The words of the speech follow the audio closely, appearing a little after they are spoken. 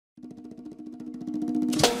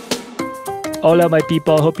Hola, my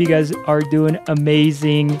people. Hope you guys are doing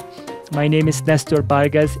amazing. My name is Nestor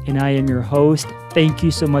Vargas, and I am your host. Thank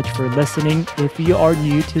you so much for listening. If you are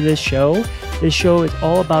new to this show is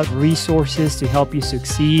all about resources to help you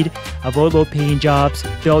succeed, avoid low-paying jobs,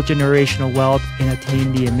 build generational wealth, and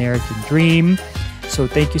attain the American dream. So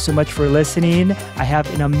thank you so much for listening. I have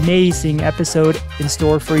an amazing episode in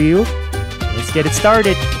store for you. Let's get it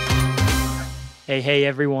started. Hey,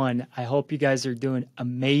 everyone. I hope you guys are doing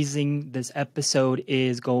amazing. This episode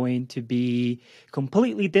is going to be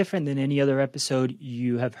completely different than any other episode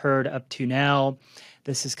you have heard up to now.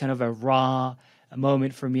 This is kind of a raw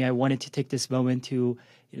moment for me. I wanted to take this moment to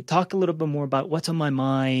talk a little bit more about what's on my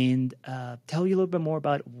mind, tell you a little bit more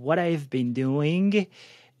about what I've been doing,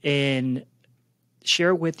 and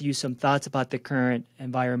share with you some thoughts about the current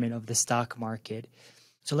environment of the stock market.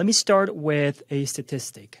 So let me start with a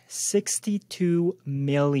statistic. 62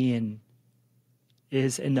 million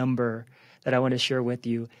is a number that I want to share with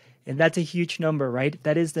you. And that's a huge number, right?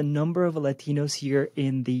 That is the number of Latinos here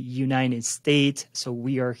in the United States. So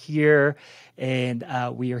we are here and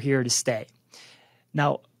we are here to stay.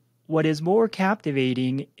 Now, what is more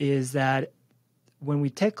captivating is that when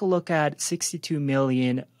we take a look at 62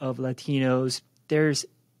 million of Latinos, there's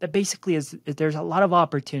a lot of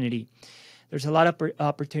opportunity. There's a lot of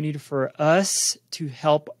opportunity for us to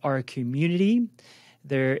help our community.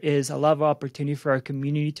 There is a lot of opportunity for our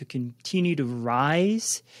community to continue to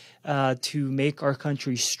rise, to make our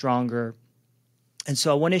country stronger. And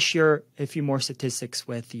so I want to share a few more statistics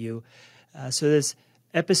with you. So this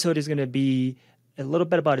episode is going to be a little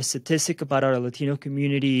bit about a statistic about our Latino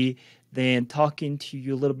community, then talking to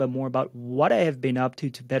you a little bit more about what I have been up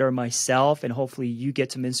to better myself, and hopefully you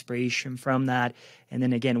get some inspiration from that. And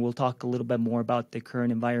then again, we'll talk a little bit more about the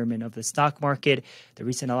current environment of the stock market. The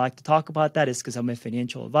reason I like to talk about that is because I'm a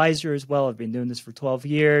financial advisor as well. I've been doing this for 12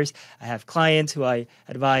 years. I have clients who I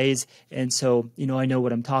advise. And so, I know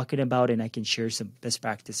what I'm talking about, and I can share some best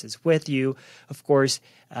practices with you. Of course,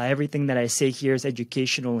 everything that I say here is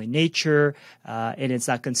educational in nature, and it's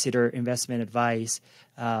not considered investment advice.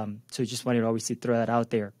 So just wanted to obviously throw that out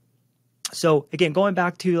there. So again, going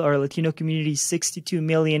back to our Latino community, 62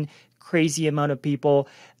 million, crazy amount of people.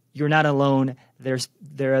 You're not alone. There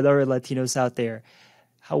are other Latinos out there.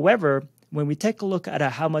 However, when we take a look at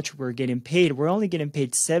how much we're getting paid, we're only getting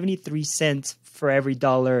paid 73 cents for every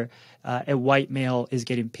dollar a white male is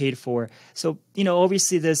getting paid for. So,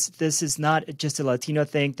 obviously this is not just a Latino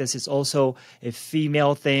thing. This is also a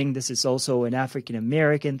female thing. This is also an African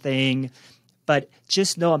American thing. But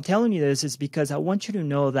just know, I'm telling you this is because I want you to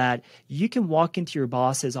know that you can walk into your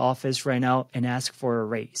boss's office right now and ask for a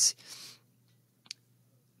raise.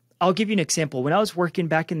 I'll give you an example. When I was working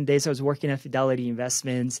back in the days, I was working at Fidelity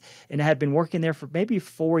Investments, and I had been working there for maybe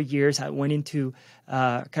 4 years. I went into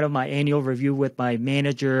kind of my annual review with my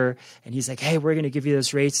manager, and he's like, "Hey, we're going to give you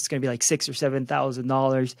this raise. It's going to be like $6,000 or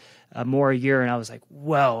 $7,000 more a year." And I was like,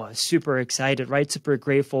 "Whoa!" Super excited, right? Super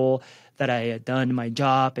grateful that I had done my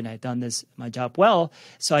job and I had done my job well.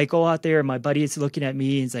 So I go out there and my buddy is looking at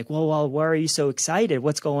me and he's like, well, why are you so excited?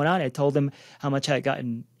 What's going on? I told him how much I had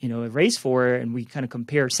gotten, a raise for, and we kind of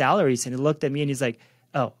compare salaries, and he looked at me and he's like,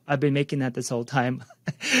 oh, I've been making that this whole time.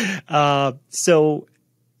 So,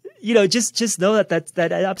 just know that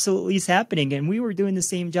absolutely is happening. And we were doing the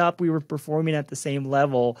same job. We were performing at the same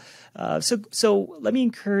level. So let me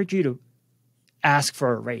encourage you to ask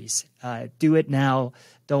for a raise. Do it now.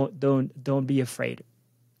 Don't be afraid.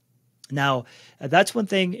 Now, that's one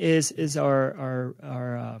thing is our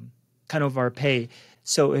kind of our pay.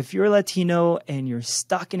 So if you're Latino and you're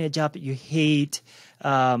stuck in a job that you hate,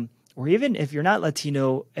 or even if you're not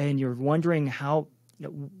Latino and you're wondering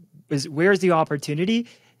where's the opportunity?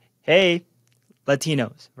 Hey,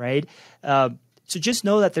 Latinos, right? So just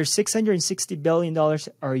know that there's $660 billion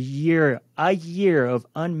a year of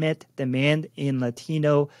unmet demand in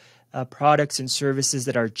Latino products and services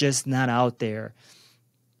that are just not out there.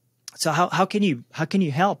 So how can you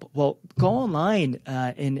help? Well, go online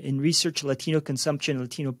and research Latino consumption,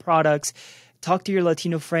 Latino products. Talk to your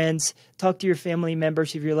Latino friends. Talk to your family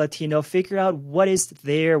members if you're Latino. Figure out what is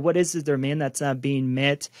the demand that's not being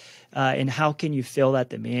met, and how can you fill that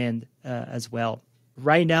demand as well.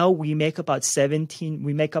 Right now, we make up about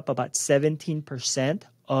 17%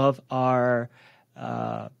 of our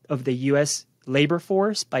of the U.S. labor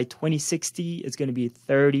force. By 2060, it's going to be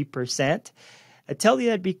 30%. I tell you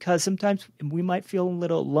that because sometimes we might feel a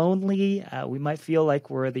little lonely. We might feel like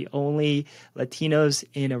we're the only Latinos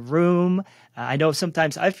in a room. I know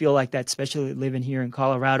sometimes I feel like that, especially living here in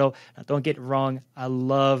Colorado. Now, don't get it wrong. I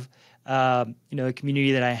love the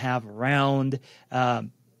community that I have around. But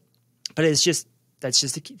it's just that's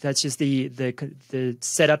just the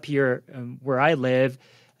setup here where I live.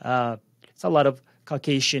 It's a lot of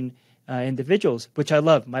Caucasian individuals, which I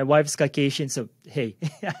love. My wife's Caucasian, so hey,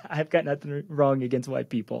 I've got nothing wrong against white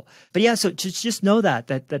people. But yeah, so just know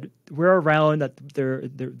that we're around. That there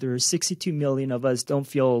are 62 million of us. Don't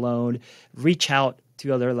feel alone. Reach out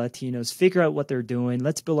to other Latinos. Figure out what they're doing.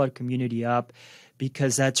 Let's build our community up,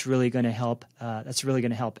 because that's really going to help. That's really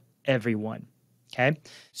going to help everyone. Okay,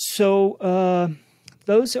 so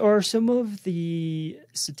those are some of the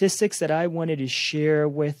statistics that I wanted to share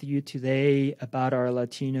with you today about our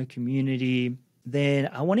Latino community. Then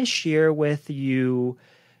I want to share with you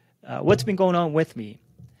what's been going on with me.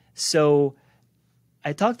 So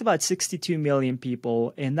I talked about 62 million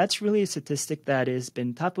people, and that's really a statistic that has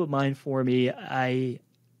been top of mind for me. I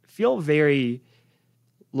feel very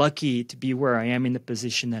lucky to be where I am in the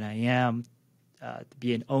position that I am. To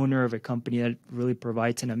be an owner of a company that really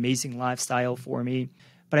provides an amazing lifestyle for me.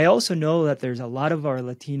 But I also know that there's a lot of our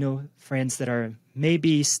Latino friends that are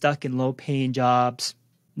maybe stuck in low-paying jobs,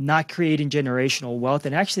 not creating generational wealth.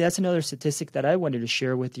 And actually, that's another statistic that I wanted to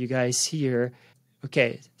share with you guys here.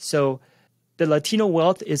 Okay, so the Latino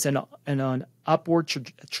wealth is an upward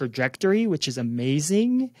trajectory, which is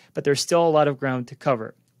amazing, but there's still a lot of ground to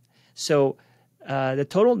cover. So the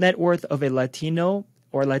total net worth of a Latino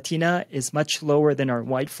or Latina is much lower than our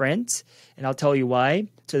white friends, and I'll tell you why.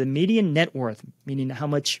 So the median net worth, meaning how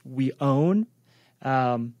much we own,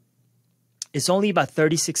 is only about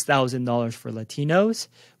 $36,000 for Latinos.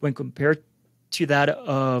 When compared to that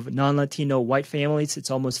of non-Latino white families,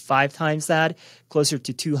 it's almost 5 times that, closer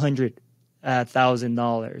to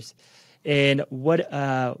 $200,000. And what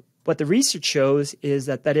the research shows is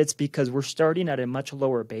that it's because we're starting at a much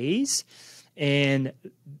lower base, and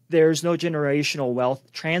there's no generational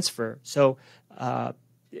wealth transfer. So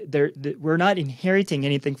we're not inheriting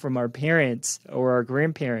anything from our parents or our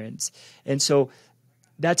grandparents. And so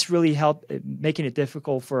that's really making it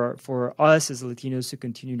difficult for us as Latinos to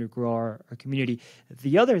continue to grow our community.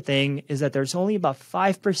 The other thing is that there's only about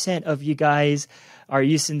 5% of you guys are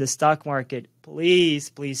using the stock market. Please,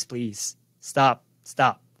 please, please stop.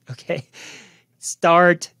 Okay?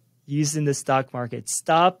 Start using the stock market.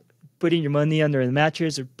 Stop putting your money under the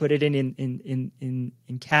mattress or put it in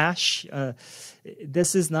cash.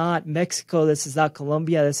 This is not Mexico. This is not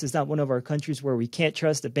Colombia. This is not one of our countries where we can't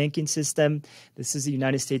trust the banking system. This is the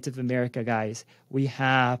United States of America, guys. We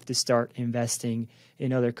have to start investing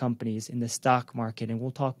in other companies, in the stock market, and we'll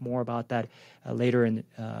talk more about that later in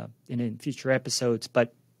future episodes.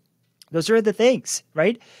 But those are the things,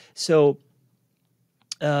 right? So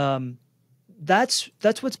that's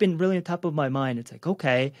what's been really on top of my mind. It's like,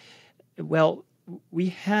 okay, well, we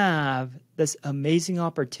have this amazing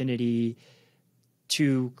opportunity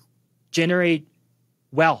to generate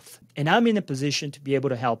wealth, and I'm in a position to be able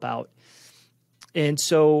to help out. And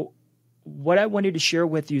so what I wanted to share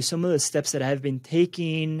with you, some of the steps that I've been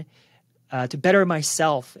taking to better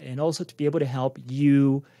myself and also to be able to help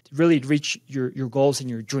you really reach your goals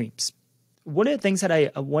and your dreams. One of the things that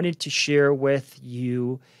I wanted to share with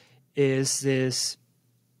you is this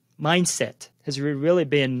mindset has really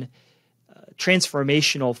been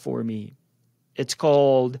transformational for me. It's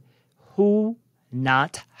called Who,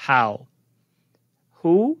 Not How.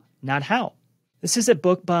 Who, Not How. This is a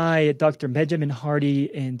book by Dr. Benjamin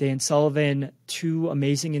Hardy and Dan Sullivan, 2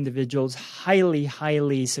 amazing individuals, highly,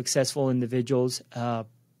 highly successful individuals,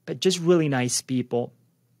 but just really nice people.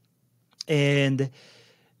 And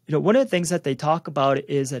one of the things that they talk about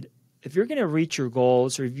is that if you're going to reach your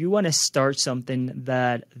goals, or if you want to start something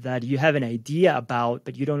that you have an idea about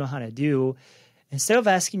but you don't know how to do, instead of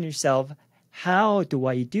asking yourself, how do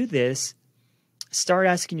I do this? Start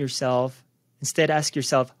asking yourself, ask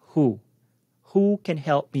yourself, who? Who can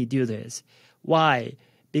help me do this? Why?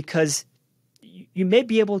 Because you may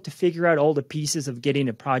be able to figure out all the pieces of getting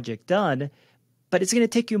a project done, but it's going to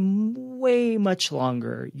take you way much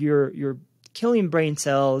longer. You're killing brain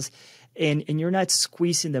cells, and you're not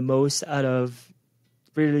squeezing the most out of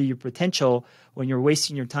really your potential when you're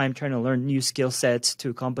wasting your time trying to learn new skill sets to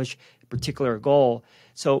accomplish a particular goal.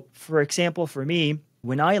 So, for example, for me,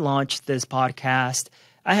 when I launched this podcast,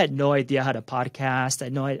 I had no idea how to podcast. I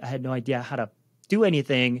had no idea how to do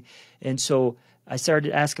anything. And so I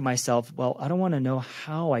started asking myself, well, I don't want to know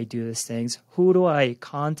how I do these things. Who do I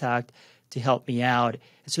contact to help me out?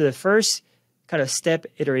 And so the first kind of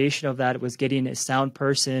iteration of that was getting a sound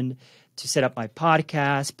person to set up my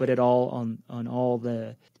podcast, put it all on all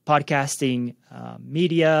the podcasting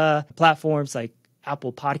media platforms like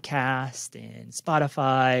Apple Podcast and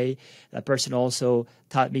Spotify. That person also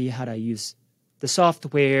taught me how to use the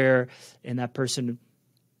software, and that person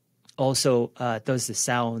also does the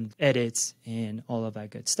sound edits and all of that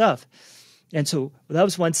good stuff. And so that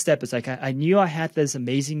was one step. It's like I knew I had this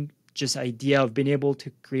amazing just idea of being able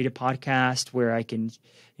to create a podcast where I can,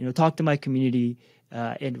 talk to my community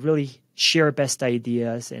and really share best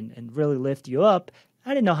ideas and really lift you up.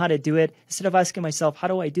 I didn't know how to do it. Instead of asking myself, how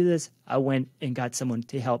do I do this? I went and got someone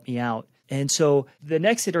to help me out. And so the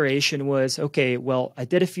next iteration was, okay, well, I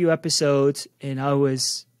did a few episodes and I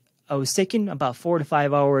was taking about 4 to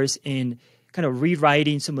 5 hours in kind of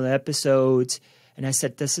rewriting some of the episodes. And I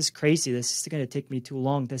said, this is crazy. This is going to take me too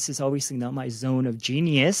long. This is obviously not my zone of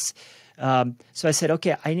genius. So I said,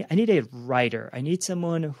 okay, I need a writer. I need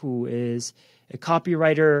someone who is a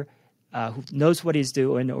copywriter, who knows what he's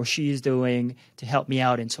doing or she's doing to help me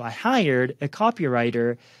out. And so I hired a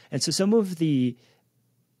copywriter. And so some of the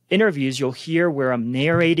interviews you'll hear where I'm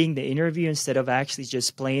narrating the interview instead of actually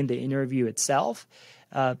just playing the interview itself.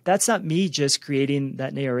 That's not me just creating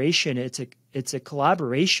that narration. It's a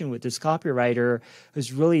collaboration with this copywriter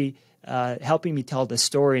who's really helping me tell the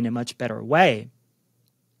story in a much better way.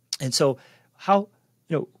 And so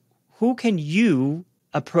who can you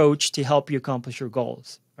approach to help you accomplish your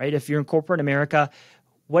goals, right? If you're in corporate America,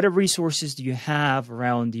 what resources do you have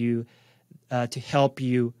around you to help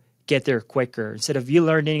you get there quicker? Instead of you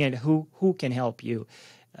learning, and who can help you?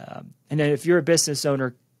 And then if you're a business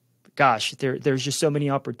owner, gosh, there's just so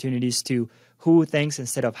many opportunities to who things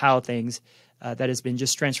instead of how things that has been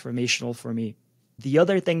just transformational for me. The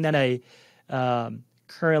other thing that I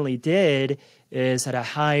currently did is that I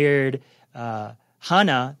hired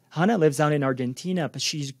Hannah. Hannah lives down in Argentina, but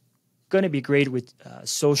she's going to be great with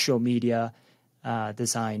social media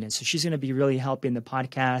design. And so she's going to be really helping the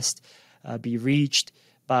podcast be reached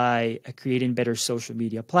by creating better social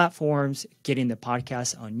media platforms, getting the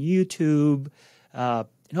podcast on YouTube,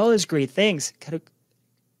 and all those great things.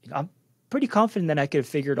 I'm pretty confident that I could have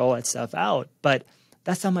figured all that stuff out, but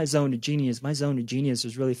that's not my zone of genius. My zone of genius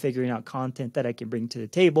is really figuring out content that I can bring to the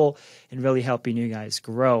table and really helping you guys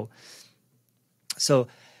grow. So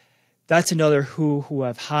that's another who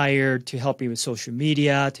I've hired to help me with social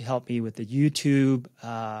media, to help me with the YouTube,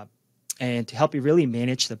 and to help me really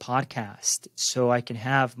manage the podcast so I can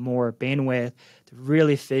have more bandwidth to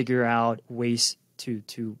really figure out ways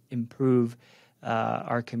to improve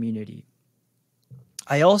our community.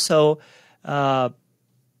 I also, have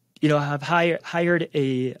hired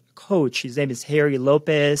a coach. His name is Harry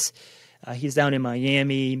Lopez. He's down in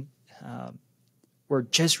Miami. We're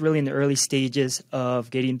just really in the early stages of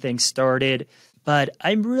getting things started, but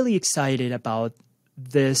I'm really excited about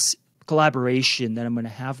this collaboration that I'm going to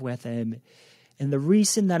have with him. And the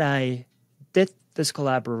reason that I did this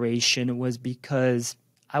collaboration was because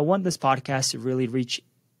I want this podcast to really reach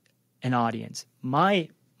an audience. My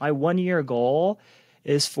 1 year goal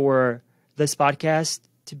is for this podcast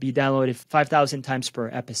to be downloaded 5,000 times per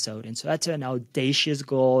episode. And so that's an audacious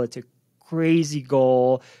goal. It's a crazy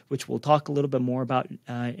goal, which we'll talk a little bit more about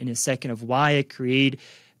in a second, of why I create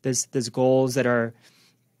these goals that are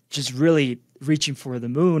just really reaching for the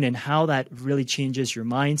moon and how that really changes your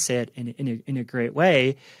mindset in a great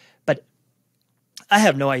way. But I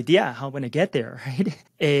have no idea how I'm going to get there, right?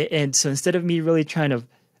 And so instead of me really trying to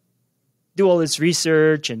do all this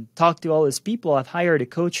research and talk to all these people, I've hired a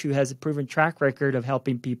coach who has a proven track record of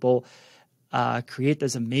helping people create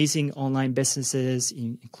those amazing online businesses,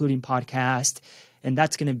 including podcasts. And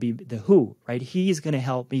that's going to be the who, right? He's going to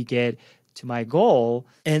help me get to my goal.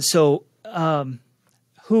 And so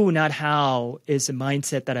who, not how, is a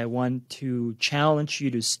mindset that I want to challenge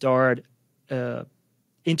you to start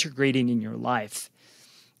integrating in your life.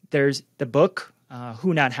 There's the book,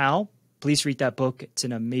 Who, Not How. Please read that book. It's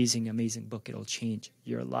an amazing, amazing book. It'll change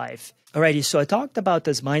your life. Alrighty, so I talked about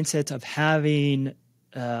this mindset of having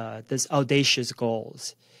this audacious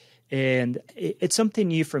goals. And it's something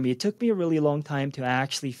new for me. It took me a really long time to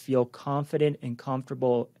actually feel confident and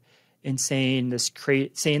comfortable in saying this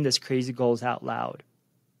crazy goals out loud.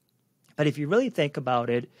 But if you really think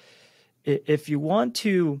about it, if you want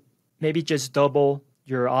to maybe just double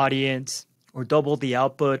your audience or double the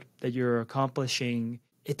output that you're accomplishing,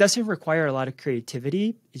 it doesn't require a lot of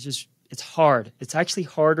creativity. It's hard. It's actually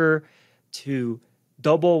harder to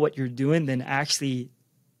double what you're doing than actually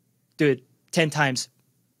do it 10 times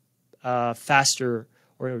faster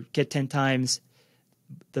or get 10 times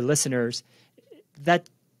the listeners. That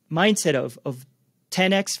mindset of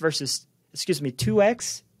 10x versus,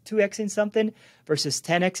 2x in something versus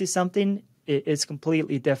 10x is something, it's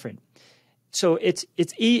completely different. So it's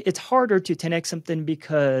harder to 10x something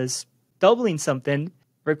because doubling something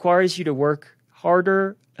requires you to work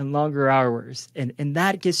harder and longer hours. And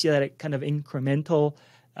that gives you that kind of incremental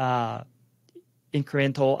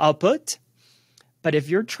incremental output. But if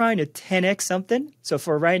you're trying to 10x something, so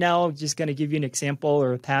for right now, I'm just going to give you an example.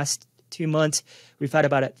 Or the past 2 months, we've had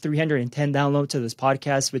about 310 downloads to this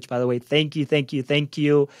podcast, which, by the way, thank you.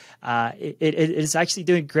 It is actually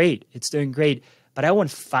doing great. It's doing great. But I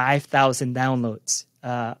want 5,000 downloads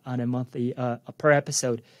on a monthly per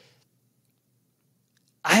episode.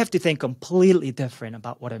 I have to think completely different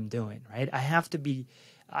about what I'm doing, right? I have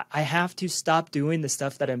to stop doing the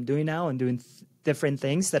stuff that I'm doing now and doing different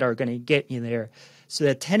things that are going to get me there. So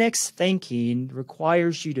that 10x thinking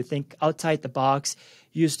requires you to think outside the box,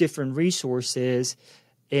 use different resources,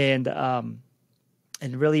 and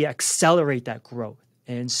really accelerate that growth.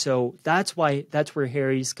 And so that's where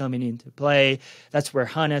Harry's coming into play. That's where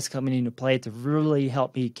Hannah's coming into play to really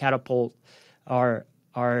help me catapult our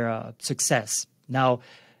success. Now,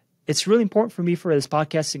 it's really important for me for this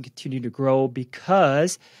podcast to continue to grow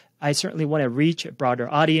because I certainly want to reach a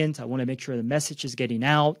broader audience. I want to make sure the message is getting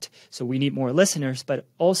out. So we need more listeners, but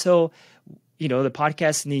also, the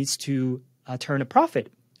podcast needs to turn a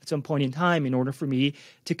profit at some point in time in order for me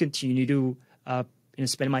to continue to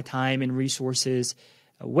spend my time and resources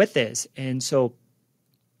with this. And so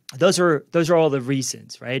those are all the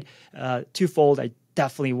reasons, right? Twofold. I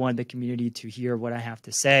definitely want the community to hear what I have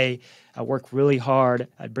to say. I work really hard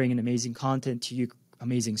at bringing amazing content to you,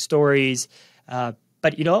 amazing stories.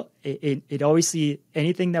 But it obviously,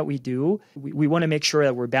 anything that we do, we want to make sure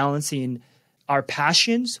that we're balancing our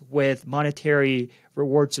passions with monetary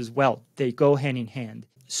rewards as well. They go hand in hand.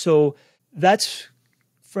 So that's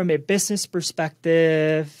from a business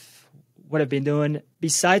perspective, what I've been doing.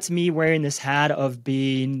 Besides me wearing this hat of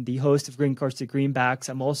being the host of Green Cards to Greenbacks,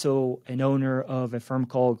 I'm also an owner of a firm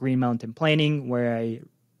called Green Mountain Planning, where I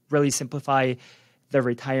really simplify the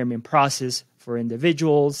retirement process for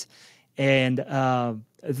individuals. And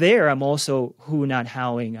there, I'm also who, not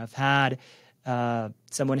howing. I've had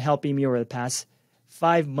someone helping me over the past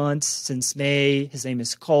 5 months since May. His name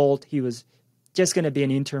is Colt. He was just going to be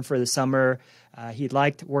an intern for the summer. He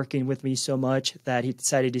liked working with me so much that he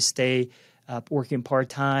decided to stay working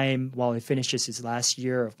part-time while he finishes his last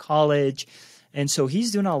year of college. And so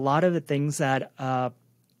he's doing a lot of the things that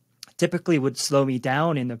typically would slow me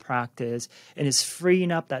down in the practice, and is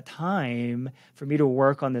freeing up that time for me to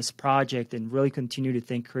work on this project and really continue to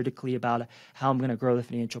think critically about how I'm going to grow the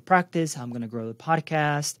financial practice, how I'm going to grow the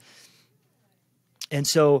podcast. And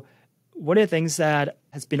so one of the things that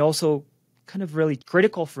has been also kind of really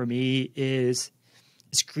critical for me is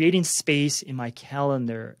creating space in my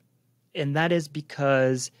calendar. And that is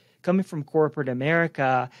because coming from corporate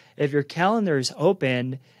America, if your calendar is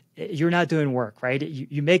open, you're not doing work, right?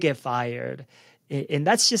 You may get fired. And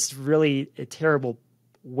that's just really a terrible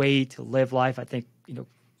way to live life. I think,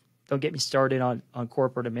 don't get me started on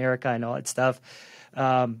corporate America and all that stuff.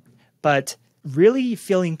 But really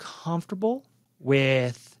feeling comfortable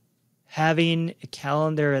with having a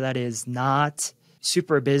calendar that is not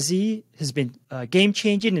super busy has been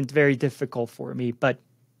game-changing and very difficult for me. But,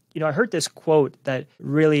 I heard this quote that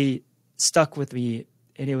really stuck with me,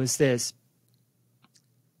 and it was this: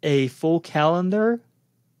 a full calendar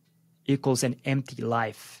equals an empty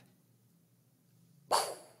life.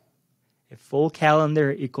 A full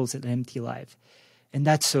calendar equals an empty life. And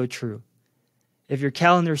that's so true. If your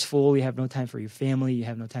calendar's full, you have no time for your family, you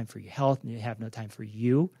have no time for your health, and you have no time for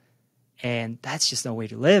you. And that's just no way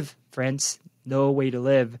to live, friends. No way to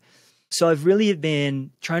live. So I've really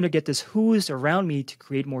been trying to get this who's around me to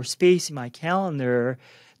create more space in my calendar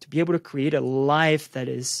to be able to create a life that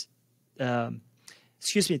is,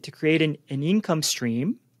 to create an income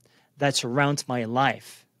stream that surrounds my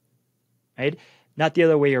life, right? Not the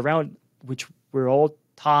other way around, which we're all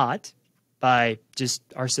taught by just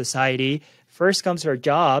our society. First comes our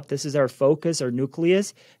job. This is our focus, our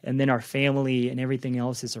nucleus, and then our family and everything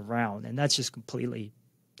else is around. And that's just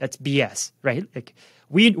that's BS, right? Like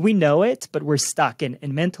we know it, but we're stuck. And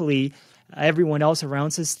mentally, everyone else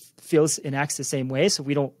around us feels and acts the same way. So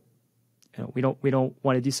we don't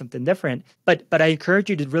want to do something different. But I encourage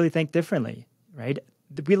you to really think differently, right?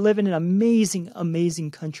 We live in an amazing,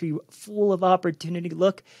 amazing country full of opportunity.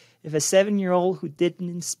 Look, if a 7-year-old who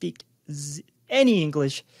didn't speak any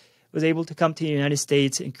English was able to come to the United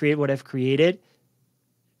States and create what I've created,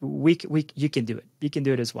 you can do it. You can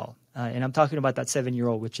do it as well. And I'm talking about that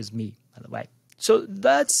 7-year-old, which is me, by the way. So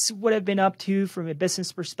that's what I've been up to from a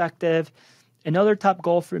business perspective. Another top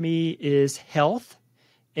goal for me is health.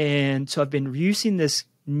 And so I've been using this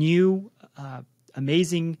new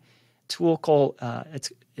amazing tool called,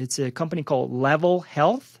 it's a company called Levels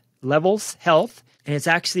Health. And it's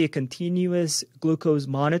actually a continuous glucose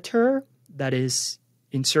monitor that is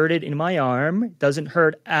inserted in my arm. It doesn't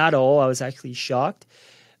hurt at all. I was actually shocked.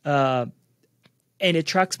 And it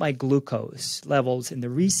tracks my glucose levels. And the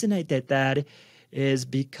reason I did that is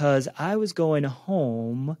because I was going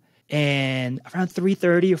home and around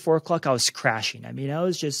 3:30 or 4 o'clock, I was crashing. I mean, I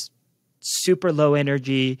was just super low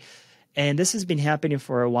energy. And this has been happening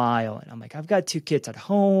for a while. And I'm like, I've got 2 kids at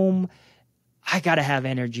home. I got to have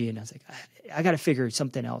energy. And I was like, I got to figure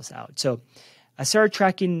something else out. So I started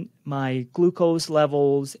tracking my glucose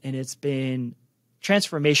levels, and it's been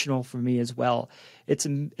transformational for me as well.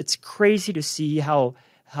 It's crazy to see how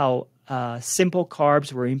simple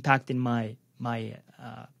carbs were impacting my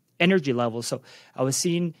energy levels. So I was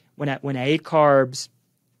seeing when I ate carbs,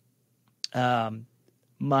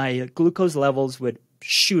 my glucose levels would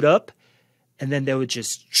shoot up, and then they would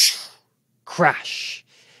just crash.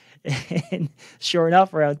 And sure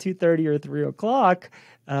enough, around 2:30 or 3 o'clock,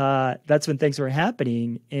 that's when things were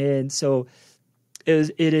happening. And so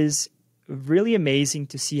it is really amazing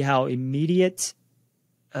to see how immediate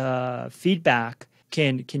feedback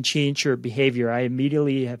can change your behavior. I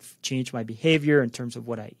immediately have changed my behavior in terms of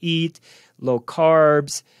what I eat, low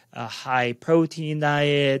carbs, high protein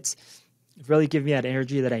diets. Really give me that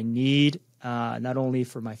energy that I need, not only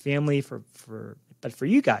for my family, but for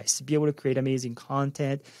you guys to be able to create amazing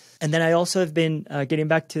content. And then I also have been getting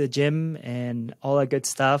back to the gym and all that good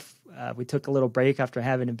stuff. We took a little break after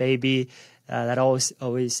having a baby. That always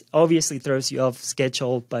obviously throws you off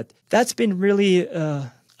schedule, but that's been really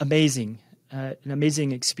amazing, an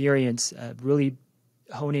amazing experience. Really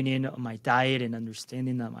honing in on my diet and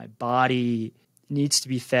understanding that my body needs to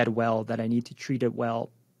be fed well, that I need to treat it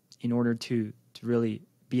well in order to really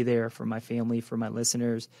be there for my family, for my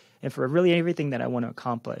listeners, and for really everything that I want to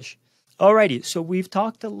accomplish. Alrighty, so we've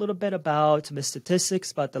talked a little bit about some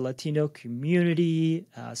statistics about the Latino community,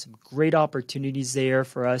 some great opportunities there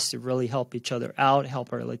for us to really help each other out,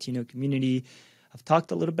 help our Latino community. I've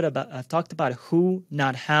talked about who,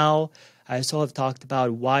 not how. I also have talked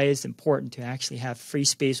about why it's important to actually have free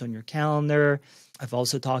space on your calendar. I've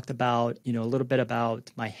also talked about, a little bit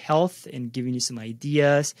about my health and giving you some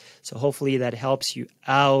ideas. So hopefully that helps you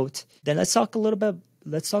out. Then let's talk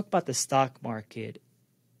about the stock market.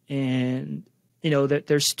 And,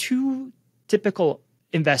 there's 2 typical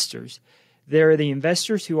investors. There are the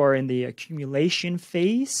investors who are in the accumulation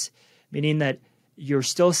phase, meaning that you're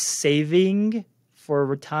still saving for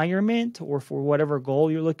retirement or for whatever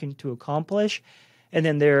goal you're looking to accomplish. And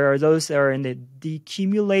then there are those that are in the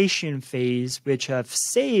decumulation phase, which have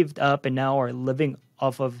saved up and now are living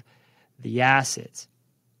off of the assets.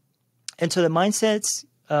 And so the mindsets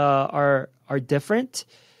are different,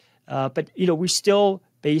 but we still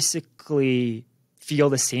basically feel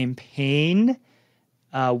the same pain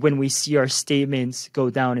when we see our statements go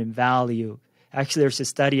down in value. Actually, there's a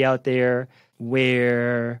study out there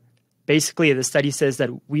where basically the study says that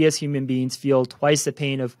we as human beings feel twice the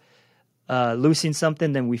pain of losing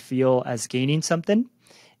something than we feel as gaining something.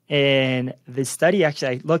 And the study,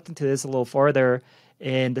 actually, I looked into this a little farther,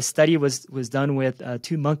 and the study was done with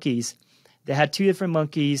 2 monkeys. They had 2 different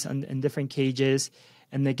monkeys in different cages,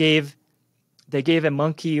 and they gave a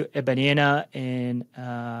monkey a banana, and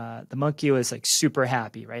the monkey was like super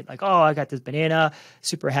happy, right? Like, oh, I got this banana,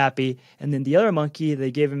 super happy. And then the other monkey,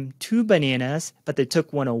 they gave him 2 bananas, but they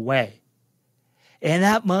took one away. And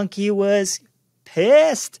that monkey was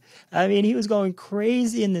pissed. I mean, he was going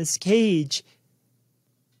crazy in this cage.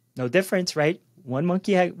 No difference, right? One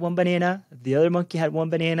monkey had 1 banana. The other monkey had 1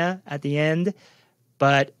 banana at the end.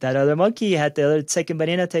 But that other monkey had the second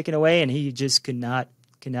banana taken away, and he just could not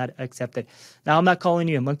accept it. Now, I'm not calling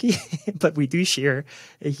you a monkey, but we do share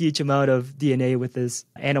a huge amount of DNA with these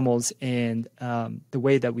animals, and the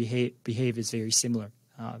way that we behave is very similar,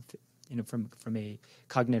 from a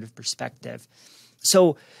cognitive perspective.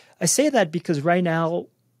 So I say that because right now,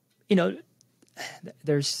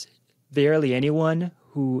 there's barely anyone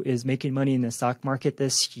who is making money in the stock market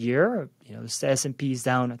this year. The S&P is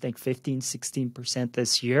down, I think, 15-16%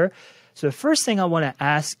 this year. So the first thing I want to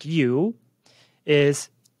ask you is,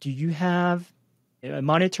 do you have a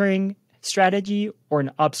monitoring strategy or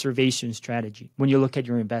an observation strategy when you look at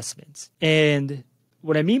your investments? And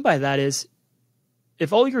what I mean by that is,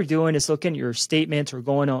 if all you're doing is looking at your statements or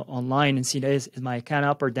going online and seeing, is my account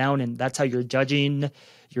up or down, and that's how you're judging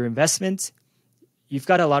your investments, you've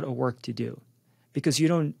got a lot of work to do because you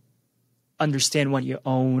don't understand what you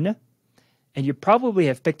own. And you probably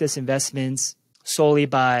have picked these investments solely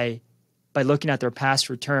by looking at their past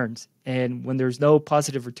returns. And when there's no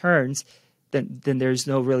positive returns, then there's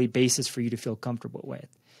no really basis for you to feel comfortable with.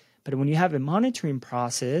 But when you have a monitoring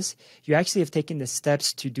process, you actually have taken the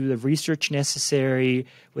steps to do the research necessary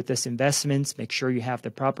with this investments, make sure you have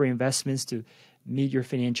the proper investments to meet your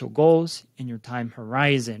financial goals in your time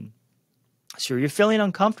horizon. So you're feeling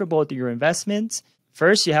uncomfortable with your investments.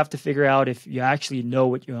 First, you have to figure out if you actually know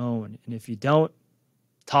what you own. And if you don't,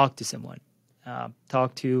 talk to someone.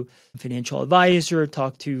 Talk to a financial advisor,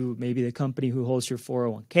 talk to maybe the company who holds your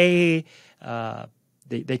 401k.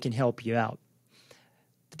 They can help you out.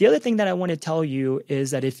 The other thing that I want to tell you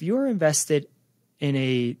is that if you're invested in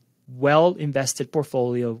a well-invested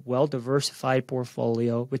portfolio, well-diversified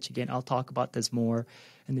portfolio, which again, I'll talk about this more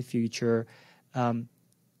in the future,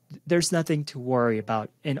 there's nothing to worry about.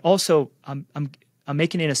 And also, I'm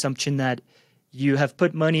making an assumption that you have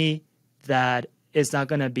put money that is not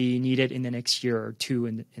going to be needed in the next year or two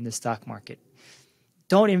in the stock market.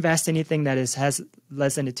 Don't invest anything that has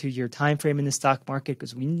less than a 2-year time frame in the stock market,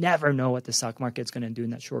 because we never know what the stock market is going to do in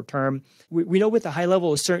that short term. We know with a high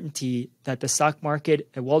level of certainty that the stock market,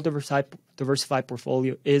 a well-diversified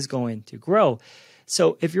portfolio, is going to grow.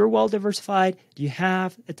 So if you're well-diversified, you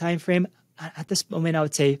have a time frame. At this moment, I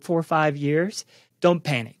would say 4 or 5 years. Don't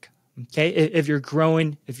panic. Okay, if you're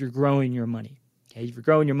growing your money. Okay, if you're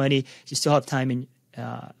growing your money, you still have time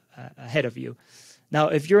ahead of you. Now,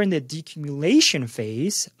 if you're in the decumulation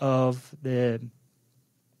phase of the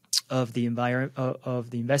environment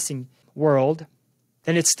of the investing world,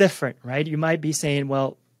 then it's different, right? You might be saying,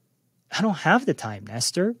 "Well, I don't have the time,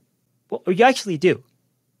 Nestor." Well, you actually do.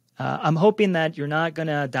 I'm hoping that you're not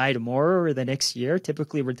gonna die tomorrow or the next year.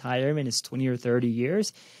 Typically, retirement is 20 or 30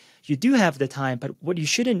 years. You do have the time, but what you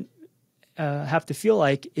shouldn't have to feel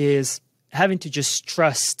like is having to just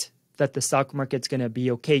trust that the stock market's going to be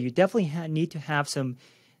okay. You definitely need to have some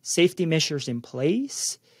safety measures in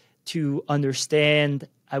place to understand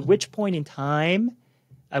at which point in time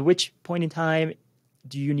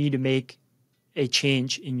do you need to make a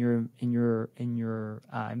change in your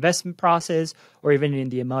investment process, or even in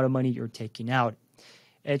the amount of money you're taking out.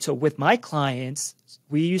 And so with my clients,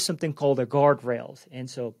 we use something called a guardrails. And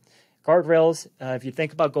so guardrails, if you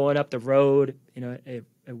think about going up the road,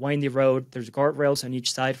 a windy road, there's guardrails on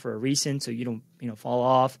each side for a reason, so you don't, fall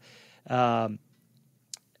off. The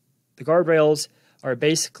guardrails are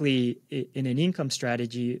basically, in an income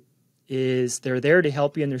strategy, they're there to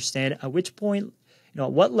help you understand at which point,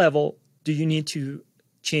 at what level do you need to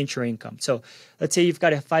change your income. So let's say you've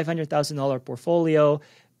got a $500,000 portfolio,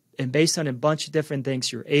 and based on a bunch of different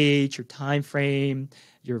things, your age, your time frame,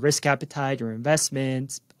 your risk appetite, your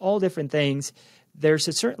investments, all different things, there's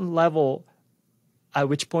a certain level at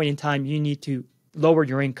which point in time you need to lower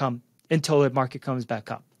your income until the market comes back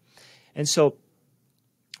up. And so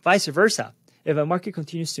vice versa, if a market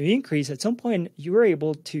continues to increase, at some point you are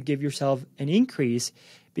able to give yourself an increase,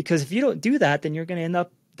 because if you don't do that, then you're going to end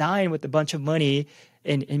up dying with a bunch of money,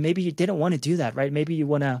 and maybe you didn't want to do that, right? Maybe you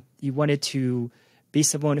wanted to be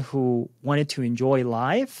someone who wanted to enjoy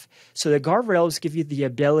life. So the guardrails give you the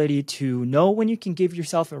ability to know when you can give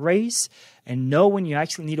yourself a raise, and know when you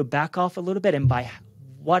actually need to back off a little bit, and by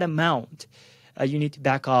what amount you need to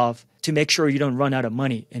back off to make sure you don't run out of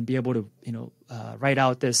money and be able to ride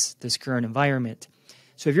out this current environment.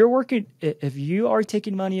 So if you are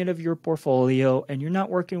taking money out of your portfolio and you're not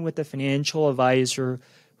working with a financial advisor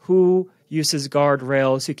who uses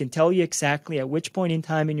guardrails, who can tell you exactly at which point in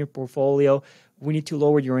time in your portfolio we need to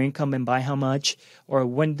lower your income and by how much, or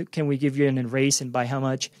when can we give you an raise and by how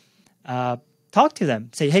much, talk to them.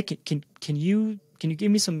 Say, hey, can you give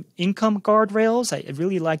me some income guardrails? I'd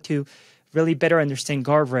really like to really better understand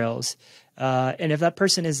guardrails. And if that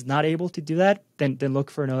person is not able to do that, then look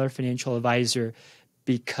for another financial advisor,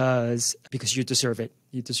 because you deserve it.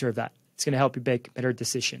 You deserve that. It's going to help you make better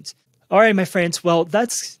decisions. All right, my friends. Well,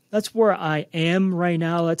 that's where I am right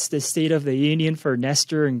now. That's the state of the union for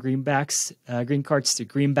Nestor and green cards to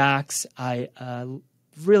greenbacks. I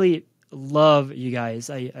really love you guys.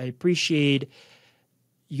 I appreciate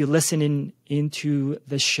you listening into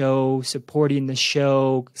the show, supporting the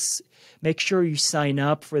show. Make sure you sign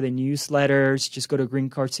up for the newsletters. Just go to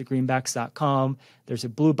greencardstogreenbacks.com. There's a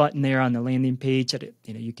blue button there on the landing page that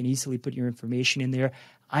you can easily put your information in there.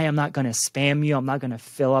 I am not going to spam you. I'm not going to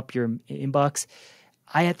fill up your inbox.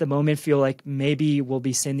 I, at the moment, feel like maybe we'll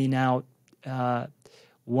be sending out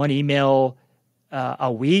one email a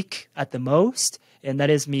week at the most, and that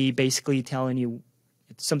is me basically telling you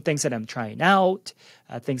some things that I'm trying out,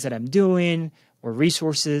 things that I'm doing, or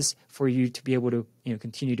resources for you to be able to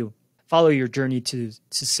continue to follow your journey to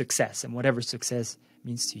success, and whatever success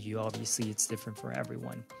means to you. Obviously, it's different for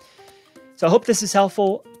everyone. So I hope this is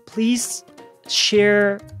helpful. Please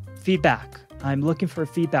share feedback. I'm looking for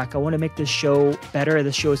feedback. I want to make this show better.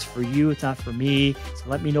 This show is for you. It's not for me. So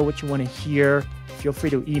let me know what you want to hear. Feel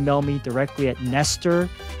free to email me directly at Nestor,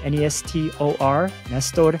 Nestor,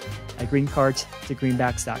 Nestor at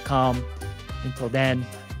greencardstogreenbacks.com. Until then,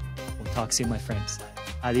 we'll talk soon, my friends.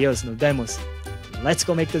 Adios, nos vemos. Let's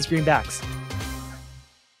go make those greenbacks.